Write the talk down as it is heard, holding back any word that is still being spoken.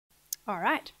All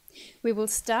right, we will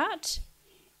start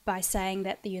by saying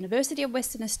that the University of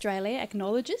Western Australia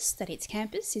acknowledges that its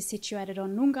campus is situated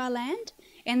on Noongar land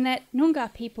and that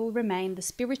Noongar people remain the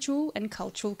spiritual and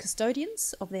cultural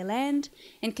custodians of their land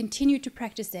and continue to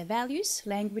practice their values,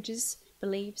 languages,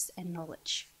 beliefs and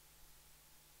knowledge.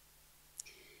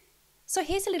 So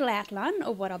here's a little outline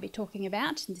of what I'll be talking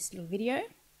about in this little video.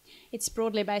 It's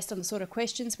broadly based on the sort of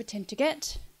questions we tend to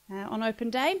get on open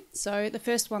day. So the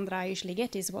first one that I usually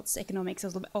get is, what's economics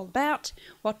all about?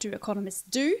 What do economists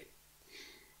do?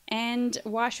 And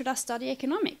why should I study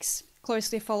economics?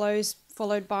 Closely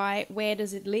followed by, where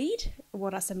does it lead?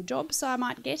 What are some jobs I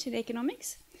might get in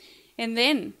economics? And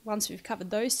then once we've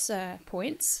covered those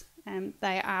points,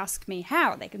 they ask me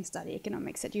how they can study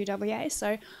economics at UWA.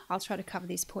 So I'll try to cover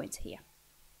these points here.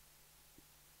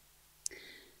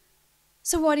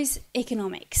 So what is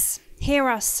economics? Here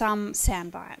are some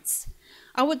sound bites.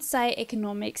 I would say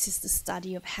economics is the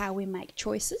study of how we make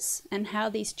choices and how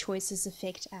these choices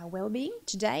affect our well-being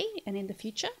today and in the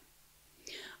future.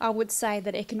 I would say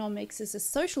that economics is a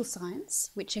social science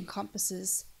which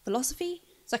encompasses philosophy,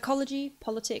 psychology,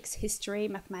 politics, history,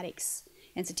 mathematics,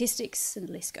 and statistics, and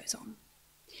the list goes on.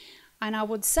 And I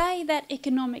would say that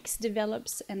economics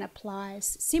develops and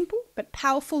applies simple but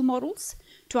powerful models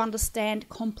to understand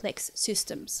complex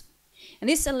systems. And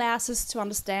this allows us to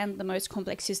understand the most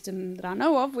complex system that I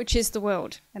know of, which is the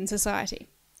world and society.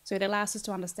 So it allows us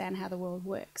to understand how the world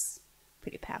works.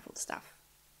 Pretty powerful stuff.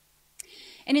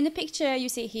 And in the picture you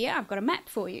see here, I've got a map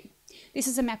for you. This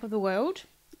is a map of the world,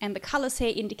 and the colours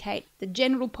here indicate the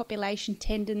general population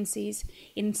tendencies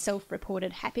in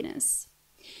self-reported happiness.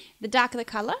 The darker the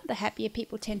colour, the happier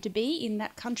people tend to be in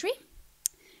that country.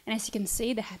 And as you can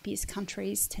see, the happiest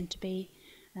countries tend to be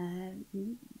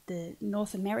the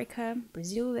North America,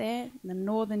 Brazil there, the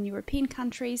Northern European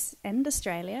countries, and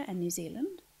Australia and New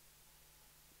Zealand.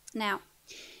 Now,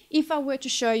 if I were to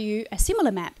show you a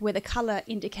similar map where the colour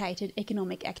indicated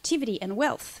economic activity and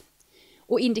wealth,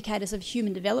 or indicators of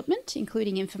human development,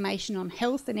 including information on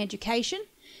health and education,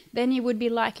 then you would be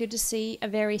likely to see a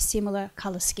very similar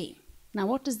colour scheme. Now,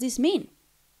 what does this mean?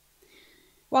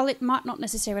 While it might not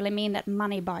necessarily mean that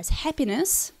money buys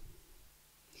happiness,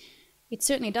 it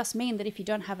certainly does mean that if you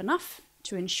don't have enough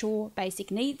to ensure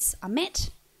basic needs are met,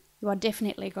 you are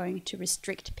definitely going to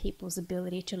restrict people's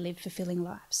ability to live fulfilling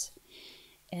lives.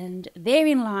 And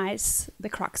therein lies the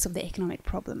crux of the economic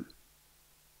problem.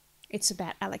 It's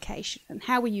about allocation and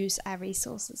how we use our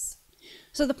resources.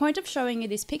 So the point of showing you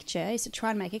this picture is to try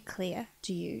and make it clear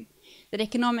to you that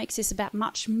economics is about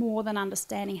much more than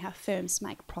understanding how firms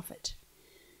make profit.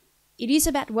 It is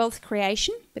about wealth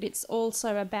creation, but it's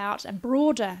also about a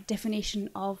broader definition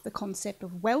of the concept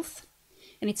of wealth,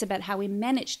 and it's about how we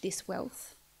manage this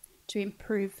wealth to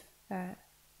improve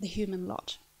the human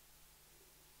lot.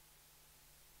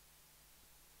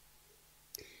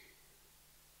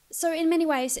 So in many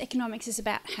ways, economics is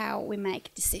about how we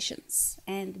make decisions.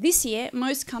 And this year,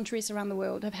 most countries around the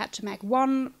world have had to make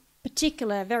one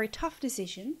particular, very tough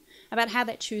decision about how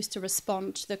they choose to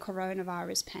respond to the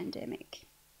coronavirus pandemic.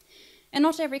 And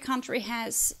not every country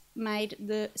has made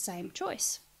the same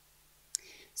choice.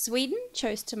 Sweden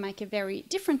chose to make a very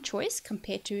different choice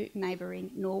compared to neighbouring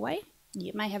Norway.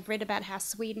 You may have read about how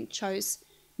Sweden chose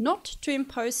not to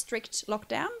impose strict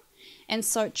lockdown, and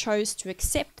so chose to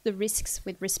accept the risks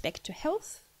with respect to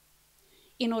health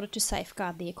in order to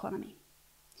safeguard the economy.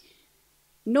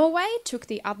 Norway took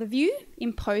the other view,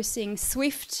 imposing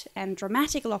swift and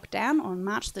dramatic lockdown on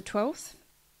March the 12th.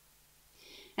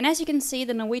 And as you can see,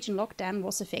 the Norwegian lockdown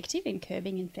was effective in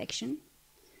curbing infection.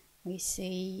 We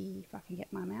see, if I can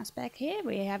get my mouse back here,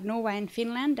 we have Norway and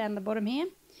Finland down the bottom here,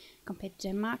 compared to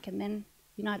Denmark, and then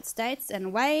United States,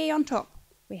 and way on top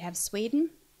we have Sweden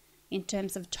in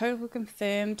terms of total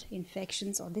confirmed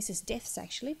infections, or this is deaths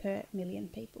actually, per million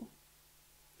people.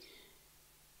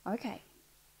 Okay.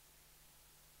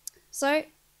 So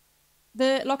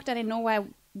the lockdown in Norway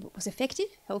was effective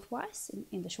health-wise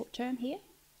in the short term here.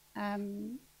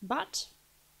 But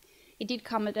it did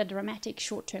come at a dramatic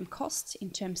short-term cost in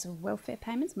terms of welfare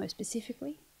payments, most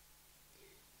specifically.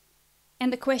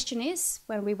 And the question is,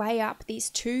 when we weigh up these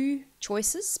two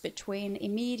choices between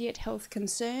immediate health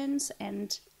concerns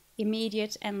and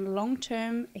immediate and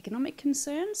long-term economic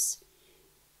concerns,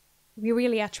 we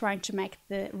really are trying to make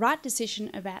the right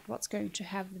decision about what's going to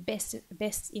have the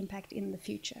best impact in the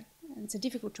future. And it's a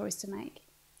difficult choice to make,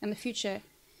 and the future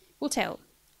will tell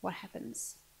what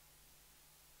happens.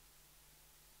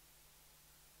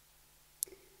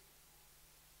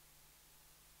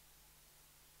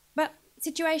 But the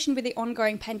situation with the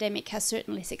ongoing pandemic has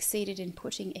certainly succeeded in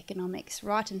putting economics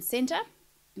right and centre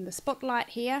in the spotlight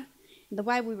here, The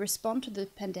way we respond to the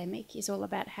pandemic is all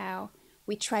about how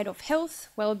we trade off health,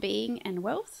 well-being and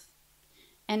wealth.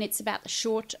 And it's about the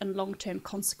short and long-term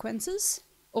consequences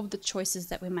of the choices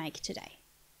that we make today.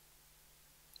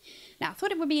 Now, I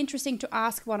thought it would be interesting to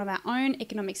ask one of our own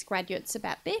economics graduates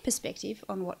about their perspective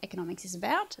on what economics is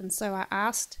about. And so I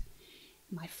asked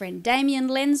my friend Damien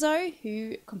Lenzo,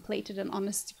 who completed an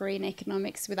honours degree in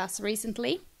economics with us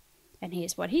recently. And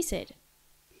here's what he said.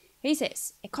 He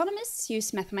says, economists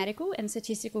use mathematical and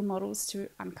statistical models to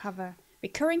uncover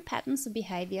recurring patterns of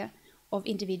behaviour of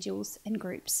individuals and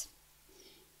groups.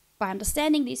 By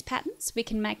understanding these patterns, we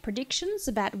can make predictions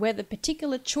about whether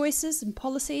particular choices and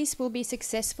policies will be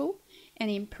successful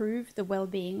and improve the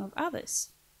well-being of others.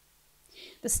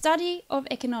 The study of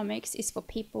economics is for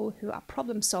people who are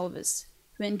problem solvers,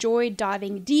 who enjoy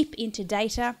diving deep into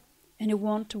data and who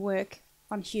want to work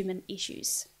on human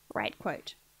issues. Great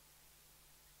quote.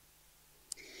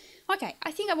 Okay,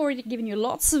 I think I've already given you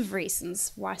lots of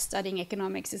reasons why studying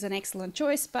economics is an excellent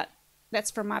choice, but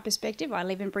that's from my perspective. I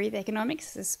live and breathe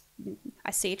economics.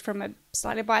 I see it from a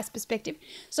slightly biased perspective.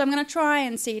 So I'm going to try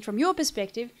and see it from your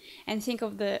perspective and think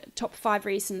of the top 5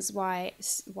 reasons why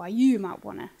you might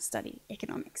want to study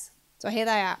economics. So here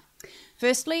they are.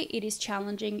 Firstly, it is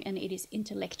challenging and it is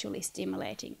intellectually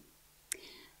stimulating.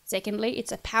 Secondly,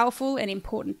 it's a powerful and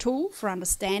important tool for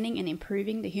understanding and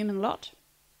improving the human lot.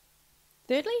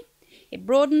 Thirdly, it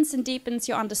broadens and deepens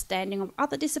your understanding of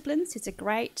other disciplines. It's a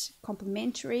great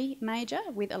complementary major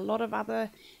with a lot of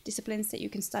other disciplines that you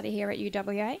can study here at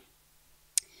UWA.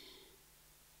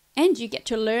 And you get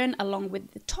to learn along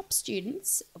with the top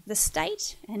students of the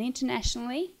state and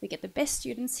internationally. We get the best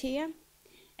students here.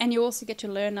 And you also get to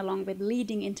learn along with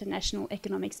leading international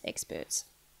economics experts.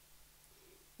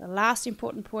 The last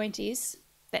important point is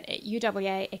that at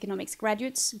UWA economics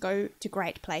graduates go to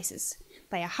great places.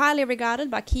 They are highly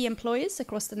regarded by key employers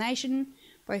across the nation,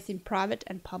 both in private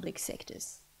and public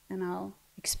sectors. And I'll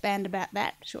expand about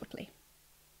that shortly.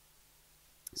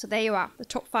 So there you are, the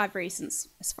top 5 reasons,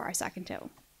 as far as I can tell.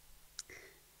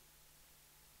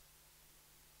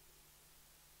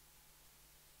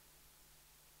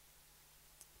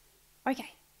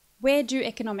 Okay, where do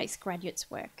economics graduates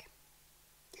work?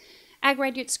 Our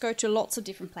graduates go to lots of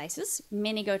different places.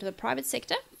 Many go to the private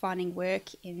sector, finding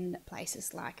work in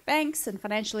places like banks and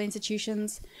financial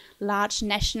institutions, large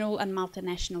national and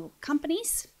multinational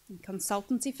companies, and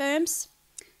consultancy firms.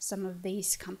 Some of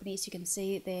these companies, you can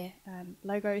see their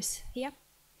logos here.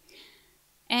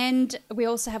 And we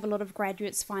also have a lot of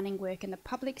graduates finding work in the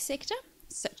public sector,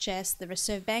 such as the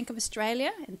Reserve Bank of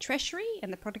Australia and Treasury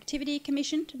and the Productivity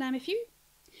Commission, to name a few.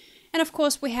 And of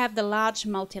course, we have the large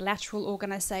multilateral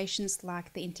organisations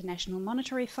like the International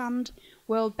Monetary Fund,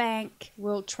 World Bank,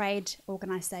 World Trade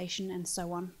Organisation, and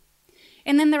so on.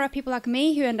 And then there are people like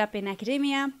me who end up in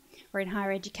academia or in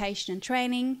higher education and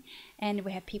training, and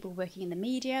we have people working in the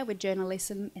media with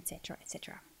journalism, etc.,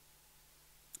 etc.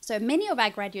 So many of our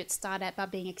graduates start out by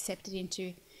being accepted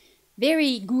into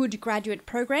very good graduate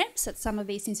programs at some of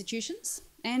these institutions.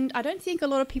 And I don't think a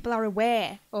lot of people are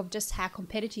aware of just how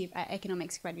competitive our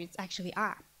economics graduates actually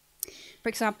are. For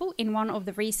example, in one of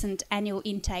the recent annual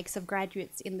intakes of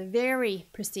graduates in the very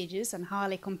prestigious and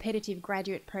highly competitive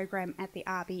graduate program at the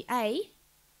RBA,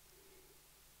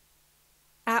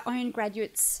 our own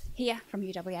graduates here from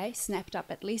UWA snapped up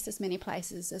at least as many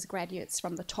places as graduates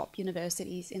from the top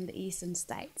universities in the eastern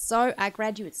states. So our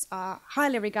graduates are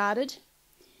highly regarded.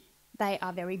 They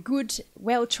are very good,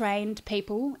 well-trained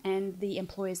people, and the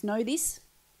employers know this.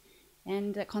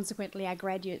 And consequently, our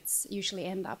graduates usually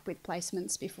end up with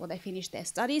placements before they finish their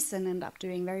studies and end up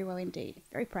doing very well indeed.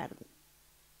 Very proud of them.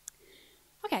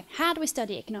 Okay, how do we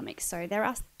study economics? So there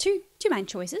are two main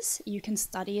choices. You can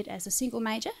study it as a single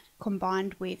major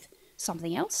combined with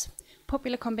something else.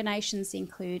 Popular combinations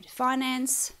include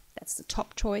finance, that's the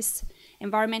top choice,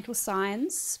 environmental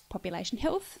science, population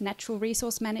health, natural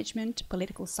resource management,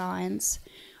 political science.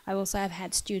 I also have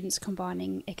had students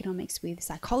combining economics with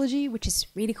psychology, which is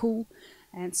really cool.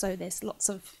 And so there's lots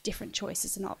of different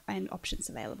choices and options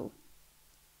available.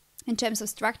 In terms of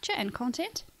structure and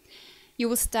content, you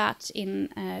will start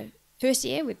in first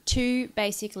year with 2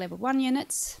 basic level 1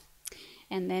 units,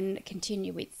 and then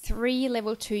continue with 3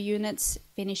 level 2 units,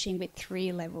 finishing with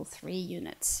 3 level 3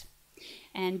 units.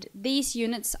 And these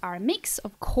units are a mix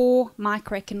of core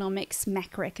microeconomics,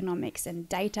 macroeconomics, and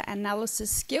data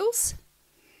analysis skills.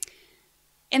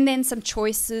 And then some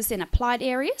choices in applied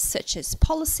areas such as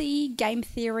policy, game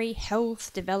theory,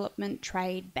 health, development,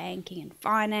 trade, banking and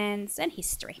finance, and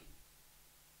history.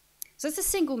 So it's a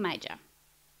single major.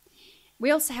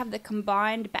 We also have the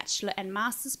combined bachelor and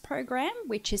master's program,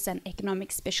 which is an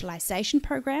economic specialization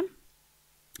program.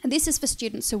 And this is for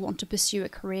students who want to pursue a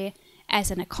career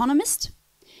as an economist.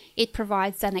 It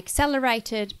provides an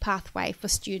accelerated pathway for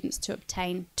students to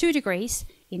obtain 2 degrees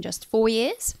in just 4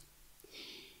 years.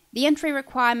 The entry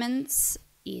requirements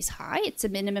is high. It's a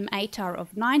minimum ATAR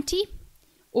of 90,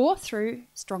 or through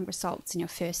strong results in your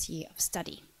first year of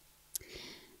study.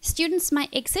 Students may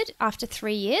exit after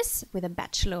 3 years with a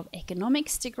Bachelor of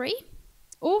Economics degree,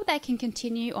 or they can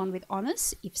continue on with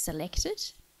honours if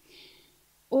selected,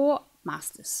 or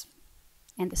Masters.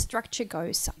 And the structure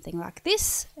goes something like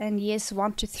this. In years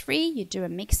 1 to 3, you do a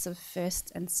mix of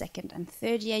first and second and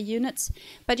third year units,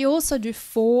 but you also do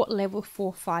 4 level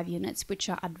 4-5 units, which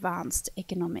are advanced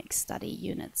economic study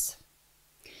units.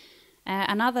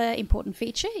 Another important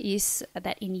feature is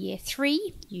that in year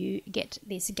 3, you get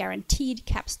this guaranteed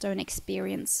capstone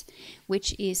experience,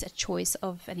 which is a choice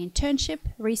of an internship,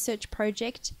 research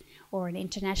project, or an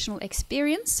international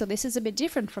experience. So this is a bit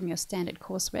different from your standard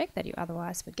coursework that you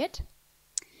otherwise would get.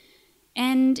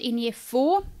 And in year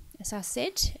 4, as I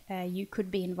said, you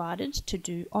could be invited to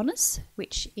do honours,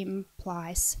 which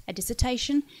implies a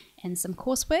dissertation and some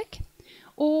coursework.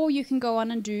 Or you can go on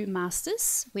and do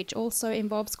Masters, which also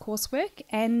involves coursework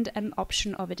and an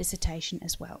option of a dissertation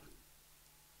as well.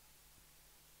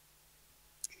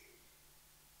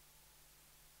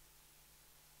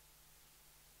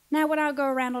 Now, when I go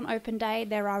around on open day,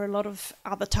 there are a lot of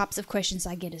other types of questions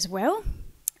I get as well.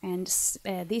 And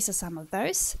these are some of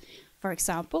those. For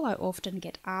example, I often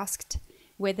get asked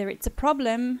whether it's a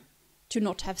problem to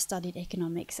not have studied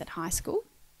economics at high school.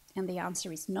 And the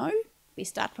answer is no. We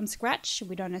start from scratch.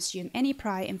 We don't assume any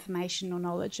prior information or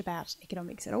knowledge about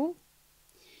economics at all.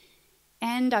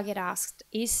 And I get asked,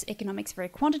 is economics very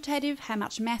quantitative? How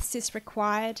much maths is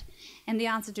required? And the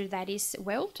answer to that is,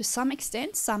 well, to some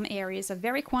extent, some areas are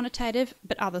very quantitative,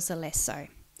 but others are less so.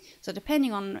 So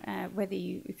depending on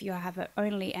if you have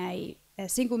only a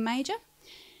single major,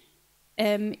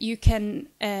 you can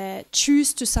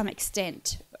choose to some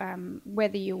extent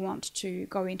whether you want to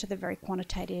go into the very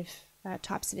quantitative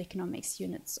types of economics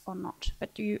units or not. But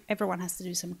everyone has to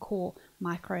do some core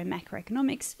micro and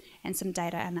macroeconomics and some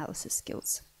data analysis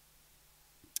skills.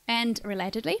 And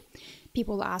relatedly,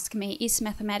 people ask me, is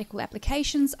mathematical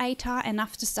applications ATAR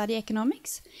enough to study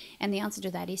economics? And the answer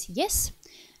to that is yes.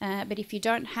 But if you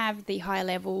don't have the higher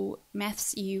level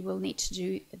maths, you will need to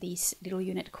do this little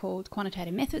unit called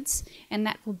quantitative methods, and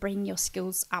that will bring your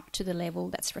skills up to the level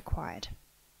that's required.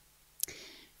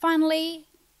 Finally,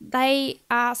 they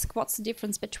ask what's the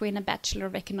difference between a Bachelor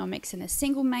of Economics and a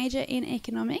single major in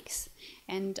economics.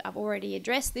 And I've already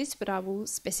addressed this, but I will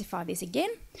specify this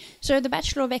again. So the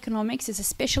Bachelor of Economics is a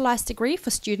specialised degree for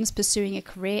students pursuing a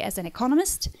career as an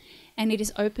economist, and it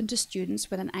is open to students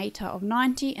with an ATAR of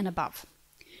 90 and above.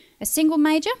 A single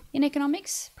major in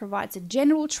economics provides a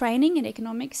general training in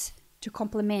economics to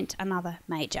complement another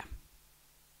major.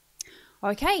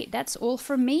 Okay, that's all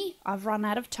from me. I've run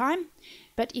out of time.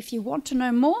 But if you want to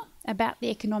know more about the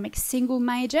economics single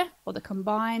major or the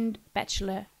combined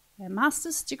bachelor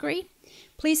master's degree,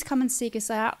 please come and seek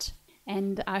us out.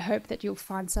 And I hope that you'll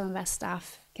find some of our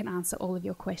staff can answer all of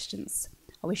your questions.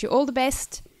 I wish you all the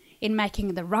best in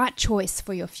making the right choice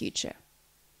for your future.